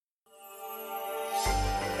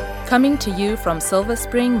Coming to you from Silver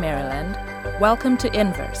Spring, Maryland, welcome to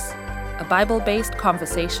Inverse, a Bible-based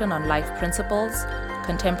conversation on life principles,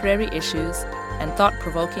 contemporary issues, and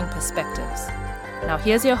thought-provoking perspectives. Now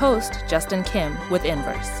here's your host, Justin Kim, with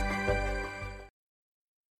Inverse.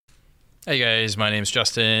 Hey guys, my name's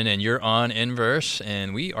Justin, and you're on Inverse,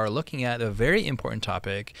 and we are looking at a very important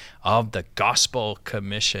topic of the Gospel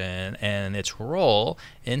Commission and its role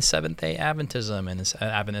in Seventh-day Adventism and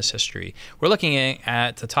Adventist history. We're looking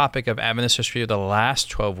at the topic of Adventist history of the last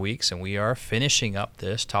 12 weeks, and we are finishing up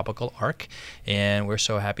this topical arc, and we're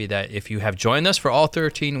so happy that if you have joined us for all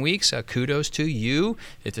 13 weeks, kudos to you.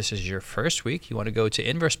 If this is your first week, you want to go to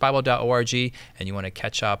inversebible.org, and you want to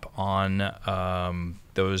catch up on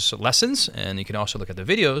those lessons, and you can also look at the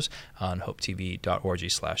videos on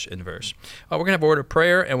hopetv.org/inverse. We're going to have a word of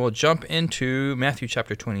prayer, and we'll jump into Matthew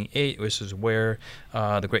chapter 28, which is where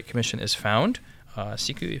the Great Commission is found.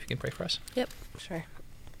 Siku, if you can pray for us. Yep, sure.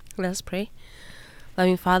 Let us pray.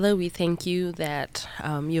 Loving Father, we thank you that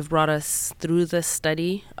you've brought us through this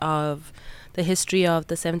study of the history of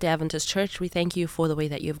the Seventh-day Adventist Church. We thank you for the way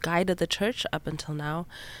that you've guided the church up until now.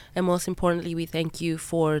 And most importantly, we thank you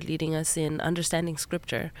for leading us in understanding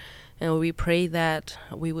Scripture. And we pray that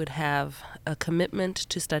we would have a commitment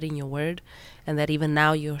to studying your word, and that even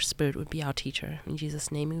now your Spirit would be our teacher. In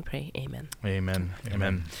Jesus' name we pray. Amen. Amen.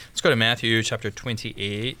 Amen. Let's go to Matthew chapter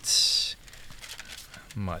 28.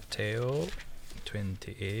 Mateo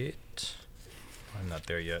 28. I'm not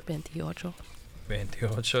there yet. 28.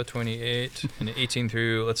 28, and 18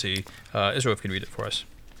 through, let's see, Israel, if you can read it for us.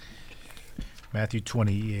 Matthew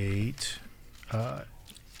 28,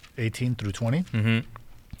 18 through 20. Mm-hmm.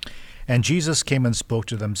 And Jesus came and spoke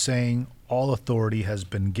to them, saying, All authority has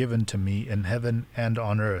been given to me in heaven and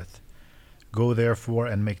on earth. Go therefore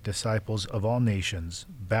and make disciples of all nations,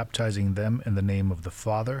 baptizing them in the name of the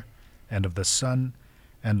Father, and of the Son,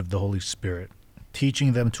 and of the Holy Spirit,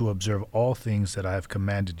 teaching them to observe all things that I have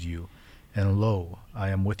commanded you. And lo, I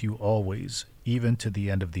am with you always, even to the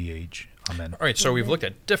end of the age. Amen. All right, so we've looked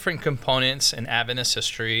at different components in Adventist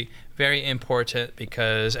history. Very important,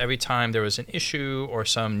 because every time there was an issue or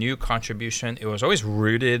some new contribution, it was always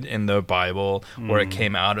rooted in the Bible, where it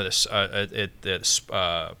came out of this,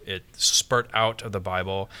 it spurt out of the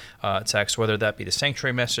Bible text, whether that be the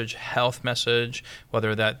sanctuary message, health message,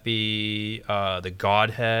 whether that be the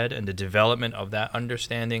Godhead and the development of that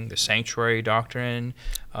understanding, the sanctuary doctrine,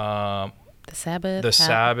 The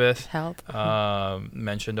Sabbath, health.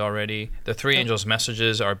 Mentioned already. The three angels'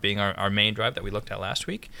 messages are being our main drive that we looked at last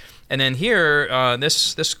week. And then here,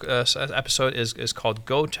 this episode is called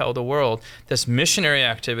Go Tell the World. This missionary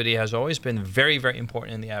activity has always been very, very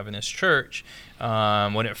important in the Adventist Church.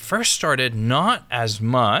 When it first started, not as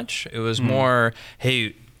much. It was more,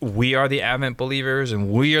 hey, we are the Advent believers, and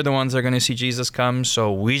we are the ones that are going to see Jesus come,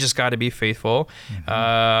 so we just got to be faithful.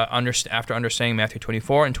 After understanding Matthew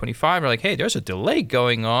 24 and 25, we're like, hey, there's a delay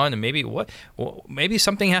going on, and maybe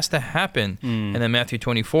something has to happen. And then Matthew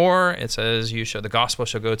 24, it says, the gospel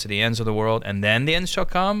shall go to the ends of the world, and then the end shall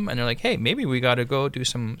come. And they're like, hey, maybe we got to go do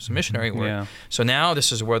some missionary work. Yeah. So now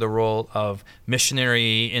this is where the role of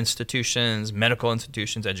missionary institutions, medical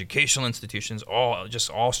institutions, educational institutions,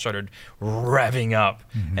 all started revving up.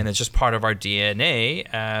 And it's just part of our DNA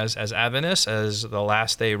as Adventists, as the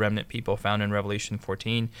last day remnant people found in Revelation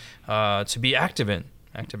 14, to be active in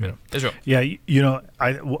Israel. Yeah,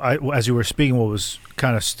 I as you were speaking, what was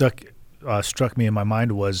kind of struck me in my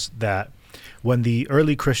mind was that when the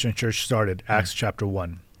early Christian church started, Acts chapter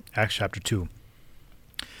 1, Acts chapter 2,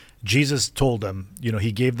 Jesus told them,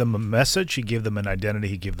 he gave them a message, he gave them an identity,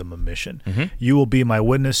 he gave them a mission. You will be my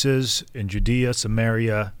witnesses in Judea,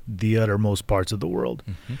 Samaria, the uttermost parts of the world.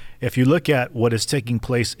 If you look at what is taking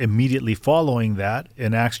place immediately following that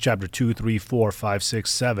in Acts chapter 2, 3, 4, 5,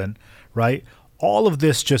 6, 7, right? All of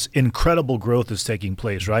this just incredible growth is taking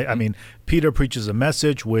place, right? I mean, Peter preaches a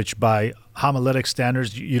message which by homiletic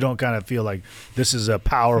standards, you don't kind of feel like this is a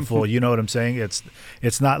powerful, you know what I'm saying?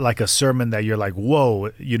 It's not like a sermon that you're like,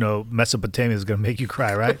 whoa, Mesopotamia is going to make you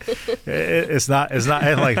cry, right? It's not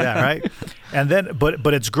like that, right? And then,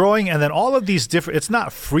 but it's growing, and then all of these different, it's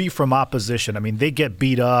not free from opposition. I mean, they get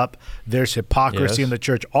beat up, there's hypocrisy in the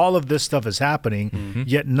church, all of this stuff is happening,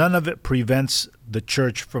 yet none of it prevents the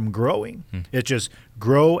church from growing. It just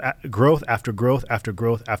growth after growth after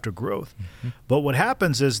growth after growth. But what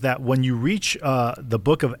happens is that when you reach the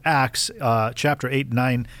book of Acts, chapter 8,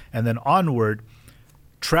 9, and then onward,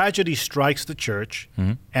 tragedy strikes the church,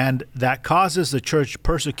 and that causes the church,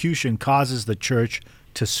 persecution causes the church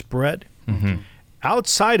to spread.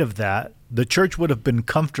 Outside of that, the church would have been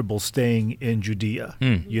comfortable staying in Judea,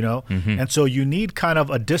 And so you need kind of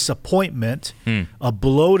a disappointment, a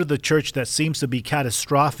blow to the church that seems to be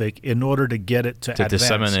catastrophic in order to get it to advance.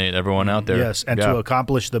 Disseminate everyone out there. Yes, and to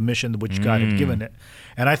accomplish the mission which God had given it.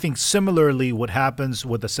 And I think similarly what happens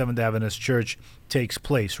with the Seventh Adventist Church takes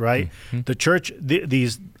place, right? The church,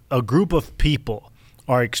 a group of people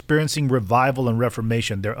are experiencing revival and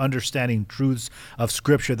reformation. They're understanding truths of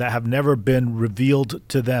Scripture that have never been revealed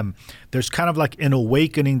to them. There's kind of like an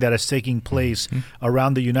awakening that is taking place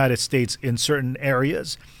around the United States in certain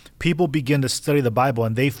areas. People begin to study the Bible,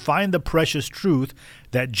 and they find the precious truth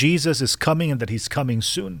that Jesus is coming and that he's coming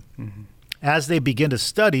soon. As they begin to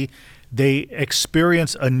study, they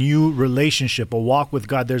experience a new relationship, a walk with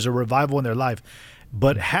God. There's a revival in their life.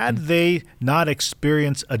 But had they not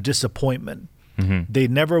experienced a disappointment, they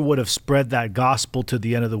never would have spread that gospel to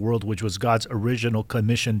the end of the world, which was God's original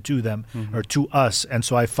commission to them or to us. And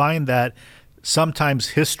so I find that sometimes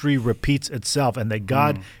history repeats itself, and that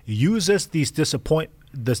God uses these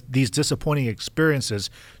disappointing experiences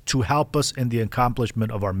to help us in the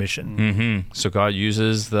accomplishment of our mission. So God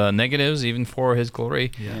uses the negatives even for his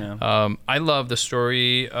glory. I love the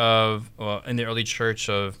story of in the early church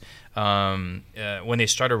of when they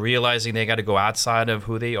started realizing they got to go outside of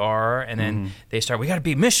who they are, and then we got to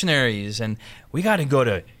be missionaries, and we got to go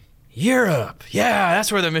to Europe. Yeah,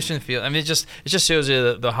 that's where the mission field. I mean, it just shows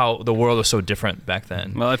you how the world was so different back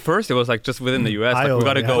then. Well, at first it was like just within the U.S. Iowa, we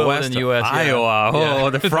got to go west in the U.S.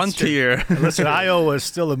 Iowa. The frontier. Listen, Iowa is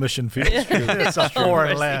still a mission field. It's a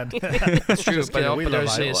foreign land. It's true, but we love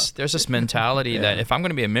Iowa. there's this mentality that if I'm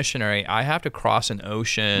going to be a missionary, I have to cross an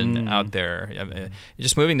ocean out there. I mean,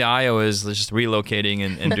 just moving to Iowa is just relocating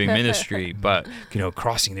and doing ministry, but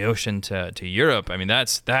crossing the ocean to Europe, I mean,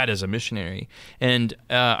 that is a missionary. And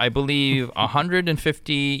I believe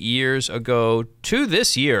 150 years ago to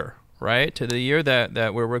this year, right? To the year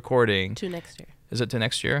that we're recording. To next year. Is it to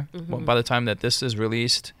next year? Well, by the time that this is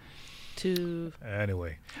released?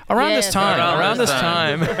 Anyway. Around this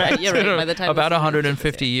time. Right, you're right. By the time about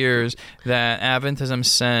 150 years that Adventism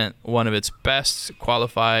sent one of its best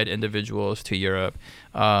qualified individuals to Europe.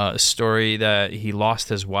 A story that he lost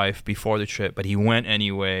his wife before the trip, but he went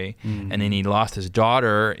anyway, and then he lost his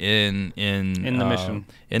daughter in the mission.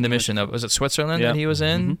 In the mission of, was it Switzerland that he was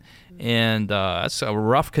in? And that's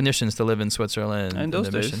rough conditions to live in Switzerland in those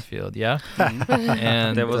the days. mission field.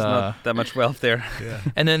 And there was not that much wealth there.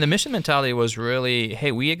 And then the mission mentality was really,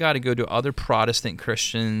 hey, we got to go to other Protestant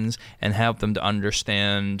Christians and help them to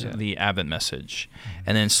understand the Advent message,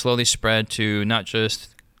 and then slowly spread to not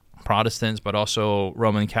just Protestants, but also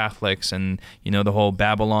Roman Catholics, and the whole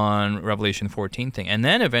Babylon Revelation 14 thing. And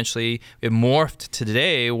then eventually it morphed to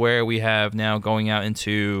today, where we have now going out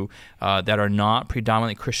into that are not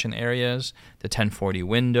predominantly Christian areas, the 1040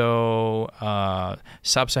 window,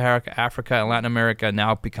 Sub-Saharan Africa and Latin America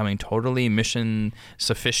now becoming totally mission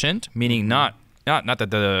sufficient, meaning not that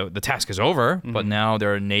the task is over, but now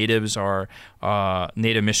their native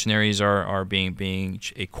missionaries are being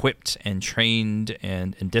equipped and trained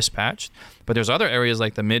and dispatched. But there's other areas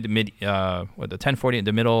like the the 1040 in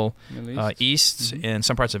the Middle East and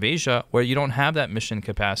some parts of Asia where you don't have that mission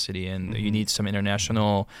capacity, and you need some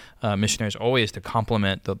international missionaries always to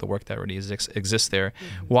complement the work that already exists there.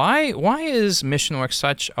 Why is mission work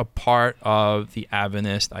such a part of the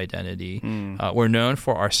Adventist identity? We're known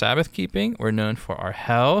for our Sabbath keeping. We're known for our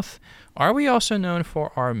health. Are we also known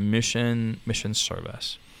for our mission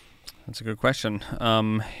service? That's a good question.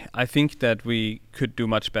 I think that we could do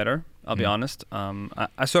much better. I'll be honest.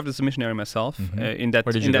 I served as a missionary myself in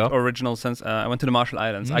that original sense. I went to the Marshall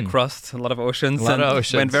Islands. I crossed a lot of oceans.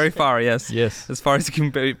 Went very far. Yes. As far as you can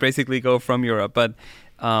basically go from Europe, but.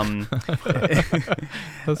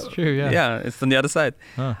 That's true. Yeah. Yeah, it's on the other side.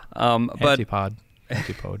 But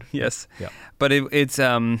antipode. Yes. Yeah. But it's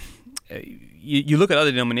you look at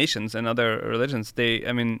other denominations and other religions.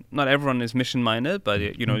 Not everyone is mission minded, but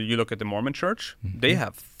you look at the Mormon Church. They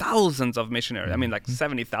have thousands of missionaries.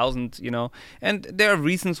 70,000. And there are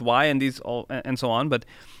reasons why, and so on. But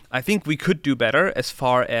I think we could do better as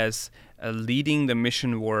far as leading the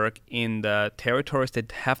mission work in the territories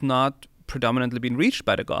that have not predominantly been reached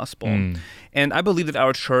by the gospel. And I believe that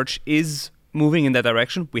our church is moving in that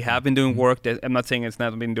direction. We have been doing work that I'm not saying it's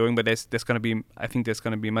not been doing, but there's going to be, I think there's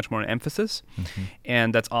going to be much more emphasis,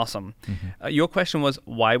 and that's awesome. Your question was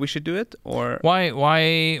why we should do it, or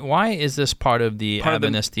why is this part of the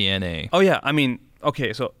Adventist DNA? Oh yeah,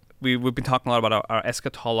 okay, so we've been talking a lot about our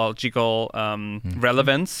eschatological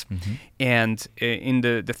relevance, and in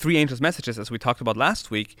the three angels' messages, as we talked about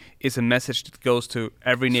last week, is a message that goes to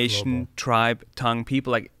every nation, tribe, tongue,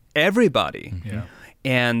 people, like everybody.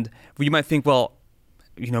 And you might think, well,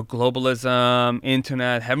 globalism,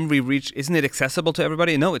 internet, haven't we reached, isn't it accessible to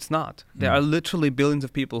everybody? No, it's not. There are literally billions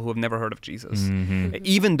of people who have never heard of Jesus.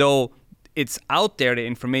 Even though it's out there, the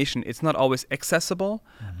information, it's not always accessible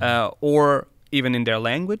or even in their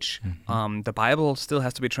language. The Bible still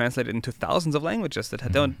has to be translated into thousands of languages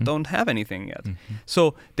that don't have anything yet.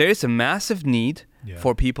 So there is a massive need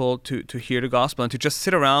for people to hear the gospel and to just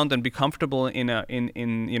sit around and be comfortable in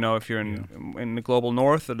if you're in the global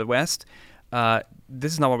north or the west.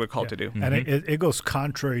 This is not what we're called to do. And it goes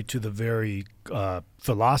contrary to the very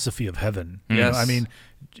philosophy of heaven. Yes. I mean,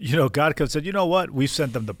 God could have said, you know what? We've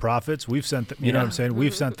sent them the prophets. We've sent them, you know what I'm saying?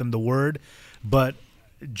 We've sent them the word. But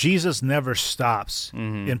Jesus never stops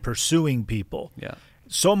in pursuing people. Yeah.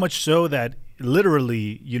 So much so that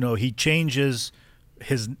literally, he changes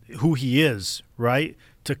who he is, right?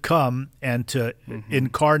 To come and to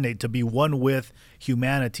incarnate, to be one with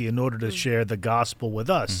humanity in order to share the gospel with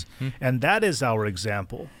us. And that is our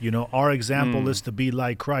example. Our example is to be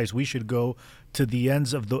like Christ. We should go to the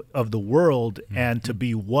ends of the world and to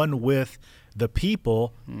be one with the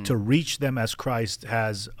people to reach them as Christ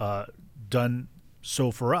has done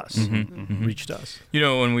so for us, reached us.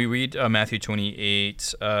 When we read Matthew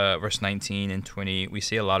 28, verse 19 and 20, we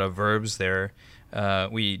see a lot of verbs there.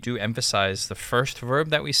 We do emphasize the first verb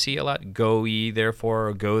that we see a lot, go ye therefore,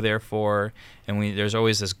 or go therefore, and there's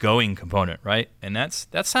always this going component, right? And that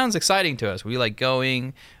sounds exciting to us. We like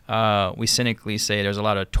going. We cynically say there's a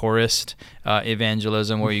lot of tourist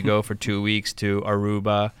evangelism where you go for 2 weeks to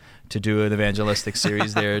Aruba to do an evangelistic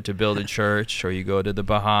series there, to build a church, or you go to the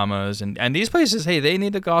Bahamas, and these places, hey, they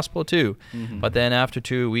need the gospel too. But then after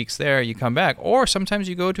 2 weeks there, you come back, or sometimes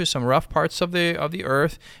you go to some rough parts of the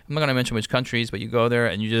earth. I'm not going to mention which countries, but you go there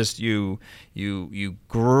and you just you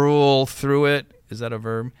gruel through it. Is that a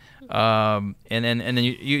verb? And then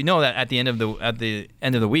you know that at the end of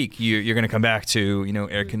the week, you're going to come back to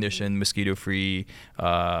air conditioned, mosquito free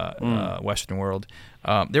Western world.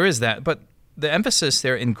 There is that, but the emphasis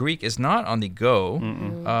there in Greek is not on the go.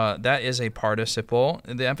 That is a participle.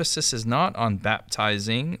 The emphasis is not on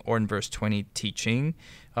baptizing or in verse 20 teaching.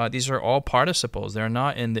 These are all participles. They're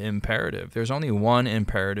not in the imperative. There's only one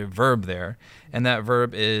imperative verb there, and that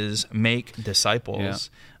verb is make disciples.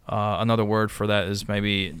 Another word for that is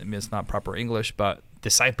it's not proper English, but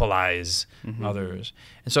disciplize others.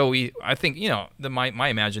 And so I think, my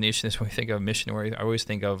imagination is when we think of missionary, I always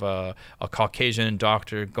think of a Caucasian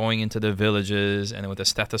doctor going into the villages and with a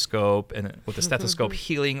stethoscope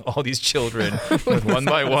healing all these children with one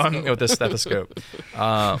by one with a stethoscope.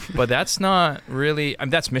 But that's not really,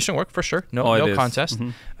 that's mission work for sure. No contest.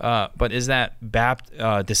 But is that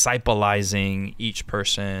disciplizing each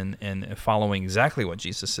person and following exactly what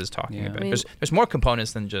Jesus is talking about? There's more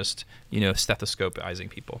components than just, stethoscopizing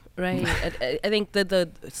people. Right. I think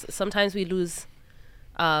that sometimes we lose,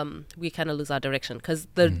 we kind of lose our direction because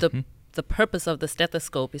the purpose of the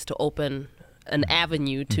stethoscope is to open an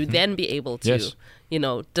avenue to then be able to,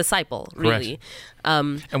 disciple, really.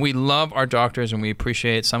 And we love our doctors and we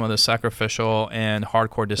appreciate some of the sacrificial and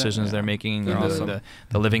hardcore decisions they're making, the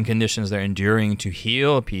living conditions they're enduring to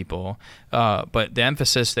heal people. But the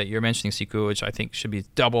emphasis that you're mentioning, Siku, which I think should be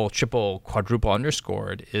double, triple, quadruple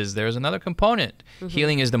underscored, is there's another component.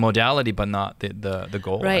 Healing is the modality, but not the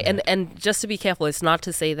goal. Right, and just to be careful, it's not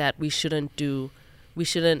to say that we shouldn't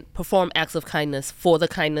perform acts of kindness for the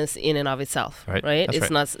kindness in and of itself, right? It's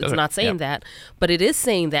not saying that, but it is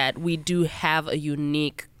saying that we do have a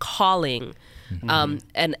unique calling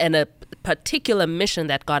and a particular mission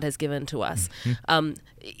that God has given to us.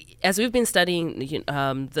 As we've been studying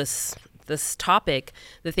this topic,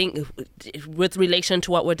 the thing with relation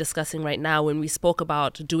to what we're discussing right now, when we spoke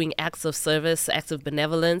about doing acts of service, acts of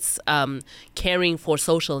benevolence, caring for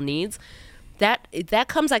social needs, that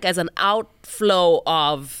comes like as an outflow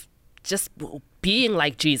of just being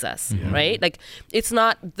like Jesus, right? Like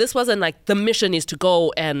this wasn't like the mission is to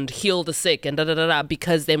go and heal the sick and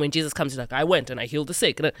because then when Jesus comes, he's like, I went and I healed the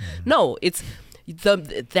sick. No,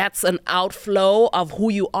 that's an outflow of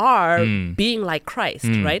who you are being like Christ,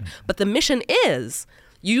 right? But the mission is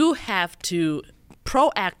you have to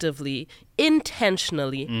proactively,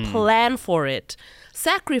 intentionally plan for it,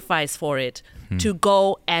 sacrifice for it, to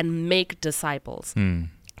go and make disciples.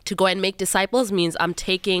 To go and make disciples means I'm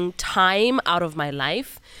taking time out of my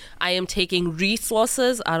life. I am taking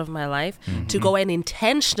resources out of my life to go and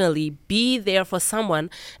intentionally be there for someone.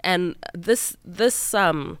 And this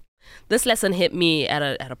lesson hit me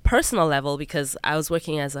at a personal level because I was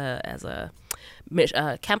working as a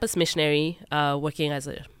campus missionary, working as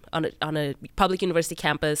a on a public university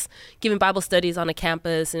campus, giving Bible studies on a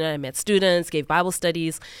campus. I met students, gave Bible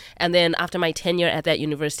studies, and then after my tenure at that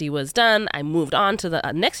university was done, I moved on to the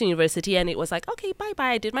next university, and it was like, okay, bye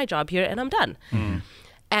bye. I did my job here, and I'm done.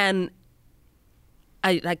 And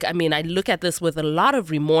I look at this with a lot of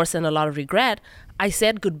remorse and a lot of regret. I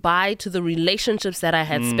said goodbye to the relationships that I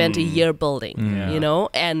had spent a year building,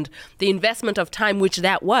 and the investment of time, which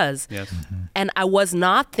that was. Yes. And I was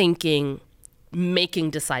not thinking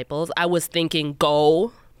making disciples. I was thinking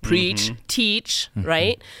go, preach, teach,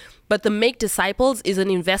 right? But the make disciples is an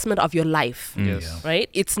investment of your life, Yes. right?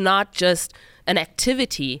 It's not just an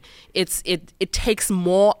activity. It takes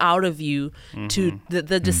more out of you to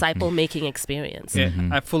the disciple making experience. Yeah,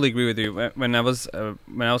 I fully agree with you. When I was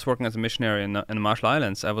working as a missionary in the Marshall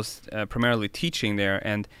Islands, I was primarily teaching there,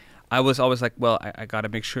 and I was always like, well, I got to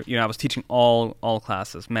make sure. I was teaching all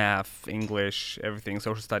classes: math, English, everything,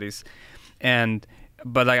 social studies,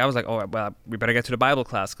 but I was like, oh well, we better get to the Bible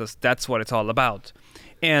class because that's what it's all about,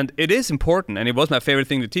 and it is important, and it was my favorite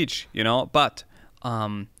thing to teach, But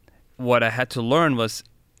what I had to learn was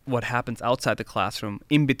what happens outside the classroom,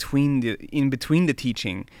 in between the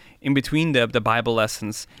teaching, in between the Bible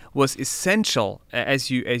lessons, was essential as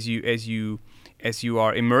you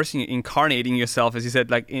are incarnating yourself, as you said,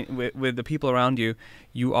 like with the people around you.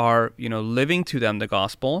 You are living to them the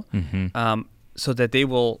gospel, so that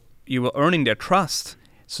you will earning their trust,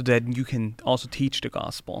 so that you can also teach the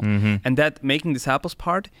gospel, and that making disciples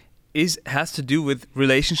part has to do with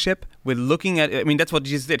relationship, with looking at. That's what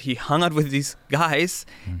Jesus did. He hung out with these guys,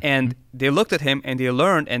 and they looked at him, and they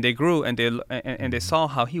learned, and they grew, and they saw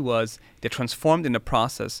how he was. They transformed in the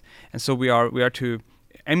process, and so we are to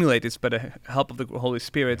emulate this by the help of the Holy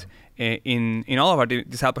Spirit in all of our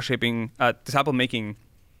disciple making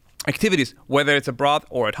activities, whether it's abroad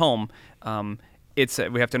or at home.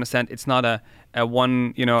 We have to understand it's not a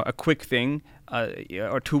quick thing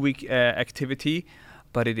or 2-week activity.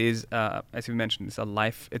 But it is, as you mentioned, it's a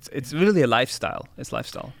life. It's really a lifestyle. It's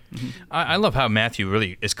lifestyle. I love how Matthew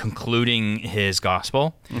really is concluding his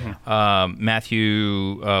gospel.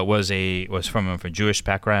 Matthew was from a Jewish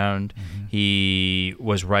background. He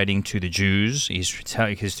was writing to the Jews. He's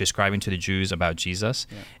describing to the Jews about Jesus,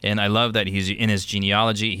 and I love that he's in his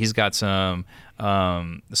genealogy. He's got some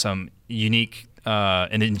unique.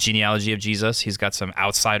 In the genealogy of Jesus, he's got some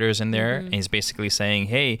outsiders in there, and he's basically saying,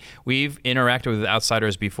 hey, we've interacted with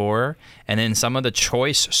outsiders before, and in some of the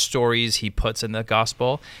choice stories he puts in the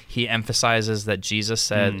gospel, he emphasizes that Jesus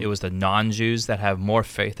said it was the non-Jews that have more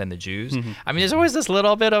faith than the Jews. There's always this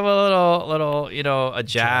little bit of a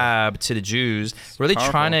jab to the Jews, really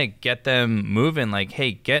trying to get them moving, like,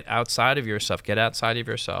 hey, get outside of yourself,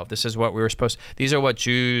 This is what these are what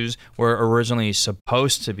Jews were originally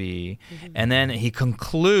supposed to be. And then he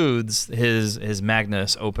concludes his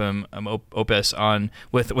magnus opus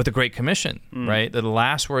with the Great Commission, right? The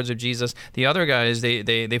last words of Jesus. The other guys,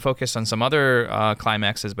 they focus on some other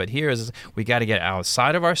climaxes, but here is we got to get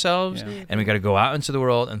outside of ourselves, and we got to go out into the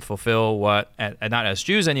world and fulfill what, not as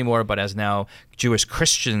Jews anymore, but as now Jewish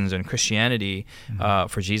Christians and Christianity,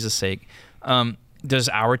 for Jesus' sake. Does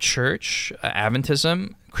our church,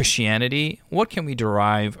 Adventism, Christianity, what can we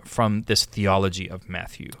derive from this theology of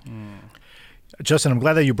Matthew? Justin, I'm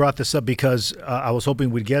glad that you brought this up because I was hoping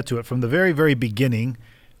we'd get to it. From the very, very beginning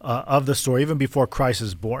of the story, even before Christ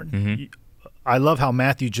is born, I love how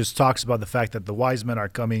Matthew just talks about the fact that the wise men are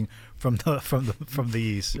coming from the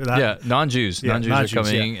east. Non-Jews. Non-Jews are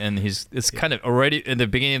coming, and it's kind of already in the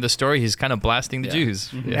beginning of the story. He's kind of blasting the Jews,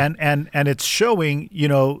 and it's showing,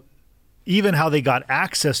 even how they got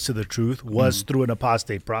access to the truth was through an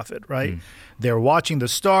apostate prophet, right? They're watching the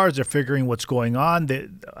stars. They're figuring what's going on.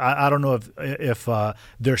 I don't know if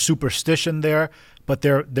there's superstition there, but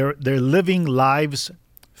they're living lives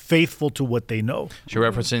faithful to what they know. So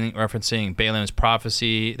referencing Balaam's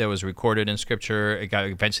prophecy that was recorded in Scripture. It got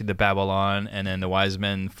eventually to Babylon, and then the wise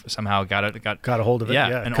men somehow got a hold of it.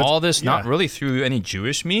 And all this not really through any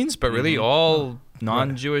Jewish means, but really all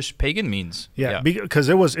non-Jewish pagan means. Because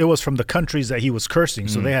it was from the countries that he was cursing,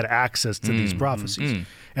 so they had access to these prophecies,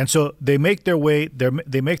 and so they make their way.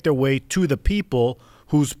 They make their way to the people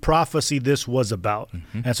whose prophecy this was about,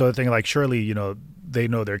 and so they're thinking like, surely they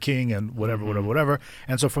know their king and whatever.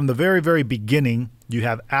 And so from the very, very beginning, you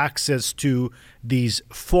have access to these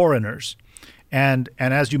foreigners. And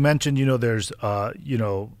as you mentioned, there's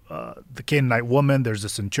the Canaanite woman, there's the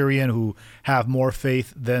centurion who have more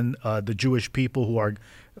faith than the Jewish people who are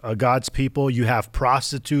God's people. You have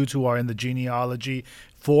prostitutes who are in the genealogy,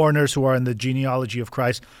 foreigners who are in the genealogy of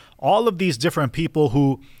Christ. All of these different people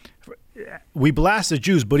who, we blast the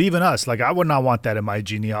Jews, but even us, like I would not want that in my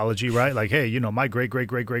genealogy, right? Like, hey, my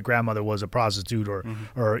great-great-great-great-grandmother was a prostitute or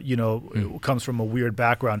comes from a weird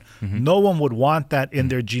background. No one would want that in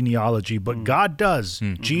their genealogy, but God does.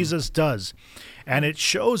 Jesus does. And it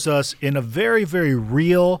shows us in a very, very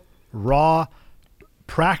real, raw,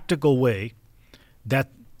 practical way that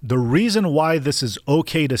the reason why this is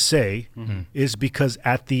okay to say is because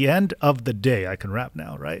at the end of the day, I can rap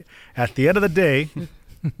now, right? At the end of the day,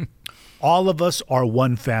 all of us are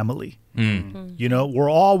one family. We're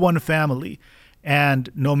all one family. And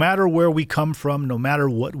no matter where we come from, no matter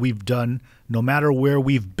what we've done, no matter where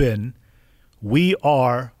we've been, we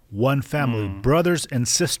are one family, brothers and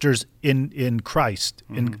sisters in Christ,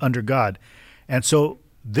 under God. And so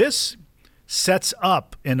this sets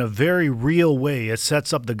up in a very real way, it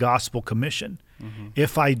sets up the gospel commission.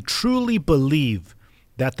 If I truly believe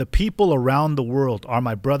that the people around the world are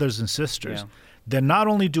my brothers and sisters, then not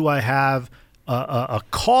only do I have a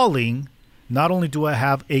calling, not only do I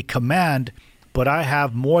have a command, but I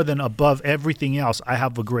have more than above everything else, I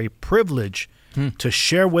have a great privilege to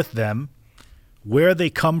share with them where they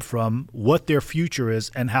come from, what their future is,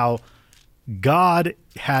 and how God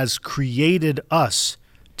has created us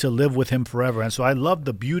to live with him forever. And so I love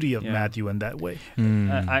the beauty of Matthew in that way.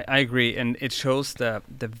 I agree. And it shows the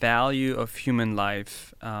value of human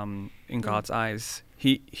life in God's eyes.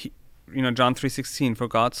 He John 3:16, for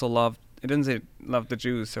God so loved, it doesn't say love the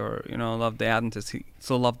Jews or, love the Adventists. He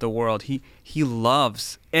so loved the world. He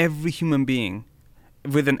loves every human being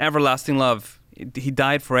with an everlasting love. He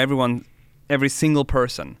died for everyone, every single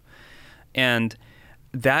person. And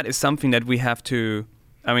that is something that we have to,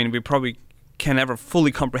 we probably can never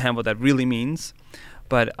fully comprehend what that really means.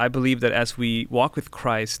 But I believe that as we walk with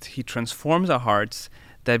Christ, he transforms our hearts,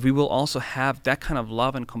 that we will also have that kind of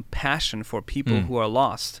love and compassion for people who are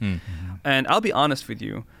lost. And I'll be honest with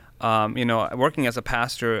you, working as a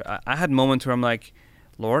pastor, I had moments where I'm like,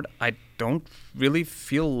 Lord, I don't really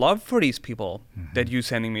feel love for these people that you're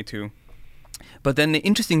sending me to. But then the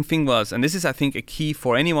interesting thing was, and this is, I think, a key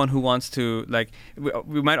for anyone who wants to,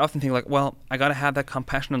 we might often think well, I got to have that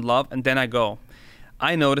compassion and love, and then I go.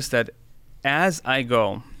 I noticed that as I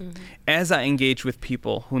go, as I engage with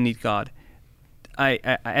people who need God,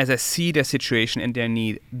 as I see their situation and their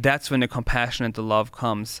need, that's when the compassion and the love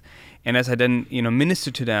comes. And as I then,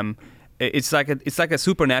 minister to them, it's like a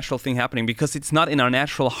supernatural thing happening, because it's not in our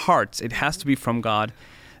natural hearts. It has to be from God.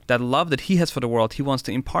 That love that he has for the world, he wants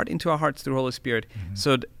to impart into our hearts through the Holy Spirit.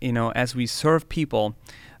 So, as we serve people,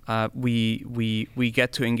 we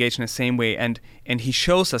get to engage in the same way. And he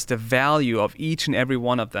shows us the value of each and every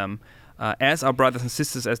one of them as our brothers and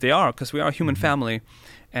sisters as they are, because we are a human family.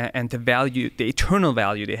 And the value, the eternal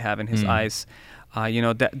value they have in his eyes.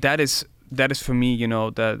 That is for me,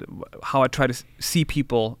 how I try to see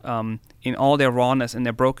people in all their rawness and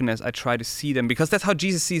their brokenness. I try to see them, because that's how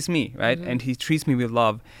Jesus sees me, right? And he treats me with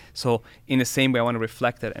love. So in the same way, I want to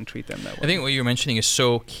reflect that and treat them that way. I think what you're mentioning is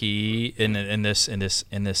so key in this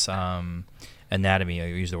anatomy. I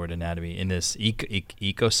use the word anatomy in this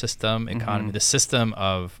ecosystem economy. The system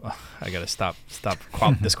of I gotta stop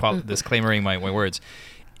disclaimering my words.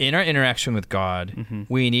 In our interaction with God,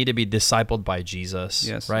 we need to be discipled by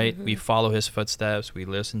Jesus, right? We follow his footsteps. We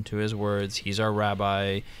listen to his words. He's our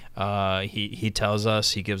rabbi. He tells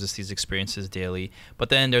us, he gives us these experiences daily. But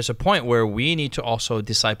then there's a point where we need to also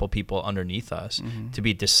disciple people underneath us, to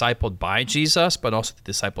be discipled by Jesus, but also to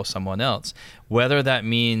disciple someone else. Whether that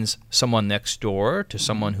means someone next door to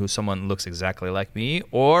someone looks exactly like me,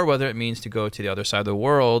 or whether it means to go to the other side of the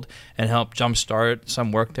world and help jumpstart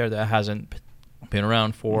some work there that hasn't been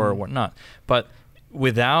around for or whatnot. But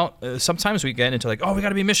without, sometimes we get into we got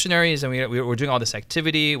to be missionaries, and we're doing all this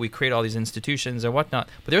activity, we create all these institutions and whatnot,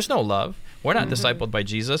 but there's no love. We're not discipled by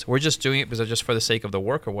Jesus. We're just doing it just for the sake of the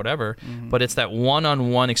work or whatever. But it's that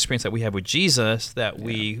one-on-one experience that we have with Jesus that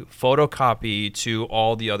we photocopy to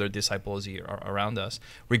all the other disciples around us,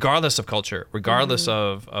 regardless of culture, regardless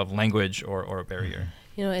of language or barrier.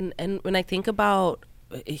 And when I think about,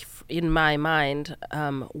 in my mind,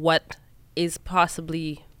 what is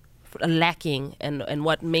possibly lacking and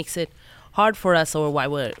what makes it hard for us, or why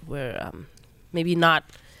we're maybe not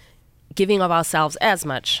giving of ourselves as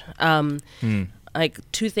much. Like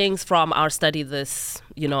two things from our study this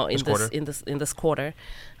quarter.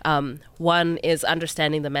 One is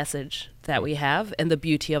understanding the message that we have and the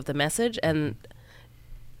beauty of the message, and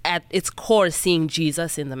at its core seeing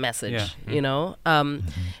Jesus in the message,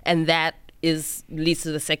 and that leads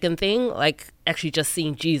to the second thing, like actually just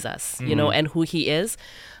seeing Jesus, and who he is.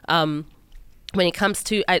 when it comes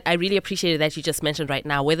to, I really appreciated that you just mentioned right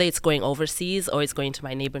now, whether it's going overseas or it's going to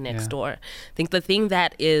my neighbor next door. I think the thing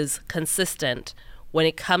that is consistent when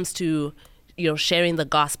it comes to, sharing the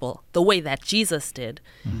gospel the way that Jesus did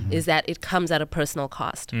is that it comes at a personal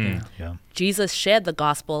cost. Yeah. Jesus shared the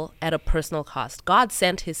gospel at a personal cost. God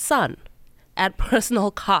sent his son at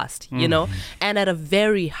personal cost, and at a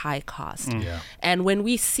very high cost. Yeah. And when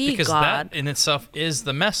we see Because God, that in itself is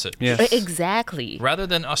the message. Yes. exactly. Rather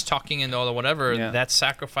than us talking and all the whatever, Yeah. that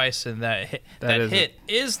sacrifice and that is hit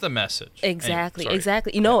is the message. Exactly, Sorry.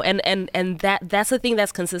 exactly. And that's the thing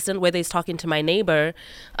that's consistent, whether it's talking to my neighbor,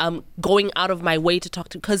 going out of my way to talk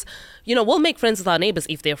to, because, we'll make friends with our neighbors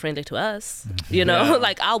if they're friendly to us,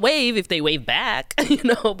 like I'll wave if they wave back,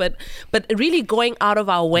 but really going out of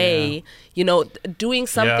our way, doing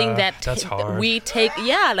something Yeah, that that's hard. we take,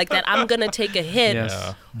 like that I'm going to take a hit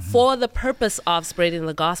Yes. for the purpose of spreading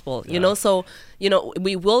the gospel, so,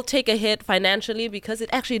 we will take a hit financially because it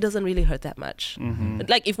actually doesn't really hurt that much.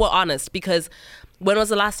 Like, if we're honest, because when was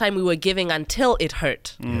the last time we were giving until it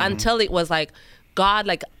hurt, until it was like, God,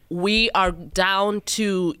 like, we are down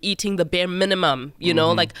to eating the bare minimum,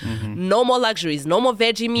 no more luxuries, no more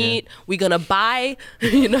veggie meat. We're going to buy,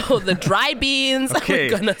 the dry beans. Okay.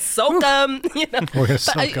 We're going to soak them, We're gonna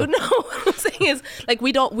soak 'em. No, what I'm saying is, like,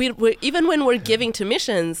 we're even when we're giving to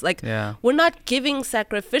missions, like, we're not giving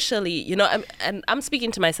sacrificially, and I'm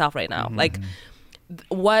speaking to myself right now. Like,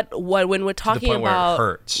 what when we're talking to the point about, where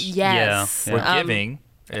it hurts. yes, Yeah. We're giving.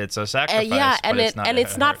 It's a sacrifice. and but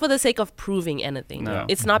it's not for the sake of proving anything. No.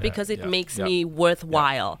 It's not because it makes me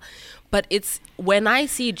worthwhile, but it's when I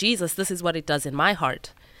see Jesus, this is what it does in my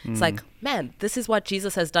heart. It's like, man, this is what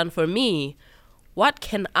Jesus has done for me. What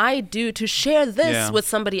can I do to share this with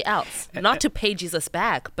somebody else? Not to pay Jesus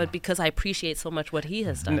back, but because I appreciate so much what he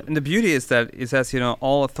has done. And the beauty is that it says,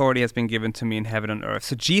 all authority has been given to me in heaven and earth.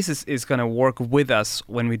 So Jesus is going to work with us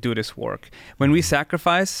when we do this work. When we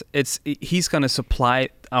sacrifice, he's going to supply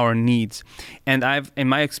our needs. And in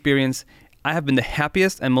my experience, I have been the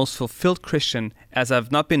happiest and most fulfilled Christian as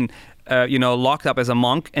I've not been locked up as a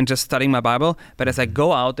monk and just studying my Bible, but as I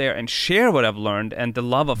go out there and share what I've learned and the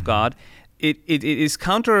love of God. It is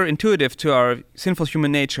counterintuitive to our sinful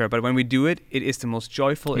human nature, but when we do it, it is the most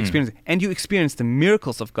joyful experience. And you experience the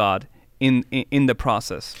miracles of God in the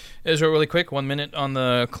process. Israel, really quick, 1 minute on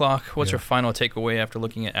the clock. What's your final takeaway after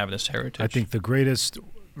looking at Adventist heritage? I think the greatest,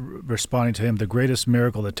 responding to him, the greatest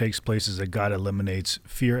miracle that takes place is that God eliminates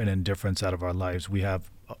fear and indifference out of our lives. We have,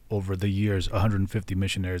 over the years, 150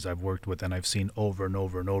 missionaries I've worked with, and I've seen over and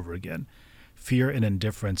over and over again. Fear and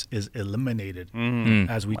indifference is eliminated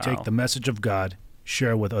as we take the message of God,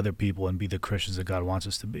 share with other people, and be the Christians that God wants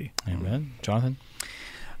us to be. Amen. Jonathan?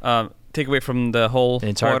 Take away from the whole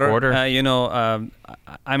entire quarter. I'm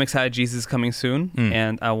excited Jesus is coming soon,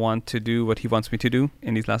 and I want to do what he wants me to do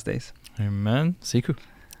in these last days. Amen. Siku?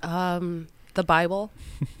 The Bible,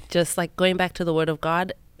 just like going back to the Word of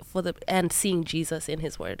God, and seeing Jesus in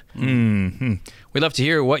his word. We'd love to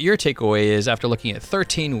hear what your takeaway is after looking at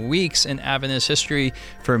 13 weeks in Adventist history.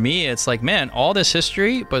 For me, it's like, man, all this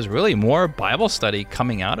history, but it's really more Bible study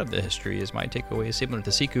coming out of the history is my takeaway. Similar to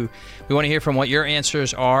Siku, we want to hear from what your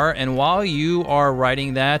answers are. And while you are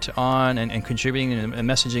writing that on and contributing and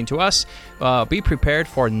messaging to us, be prepared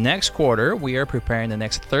for next quarter. We are preparing the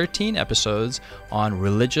next 13 episodes on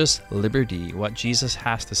religious liberty, what Jesus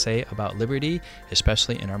has to say about liberty,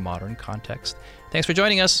 especially in our modern context. Thanks for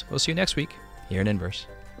joining us. We'll see you next week here in Inverse.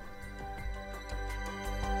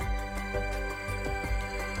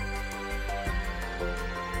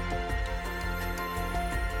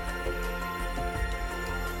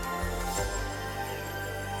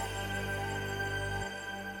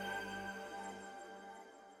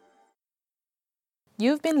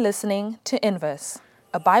 You've been listening to Inverse,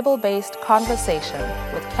 a Bible-based conversation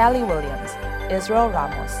with Callie Williams, Israel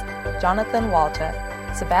Ramos, Jonathan Walter,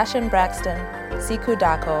 Sebastian Braxton, Siku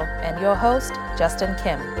Dako, and your host, Justin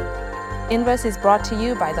Kim. Inverse is brought to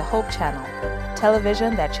you by the Hope Channel,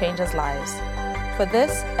 television that changes lives. For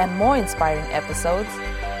this and more inspiring episodes,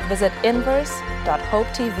 visit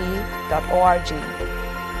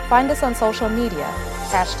inverse.hopetv.org. Find us on social media,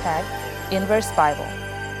 #InverseBible.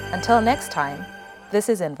 Until next time, this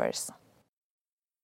is Inverse.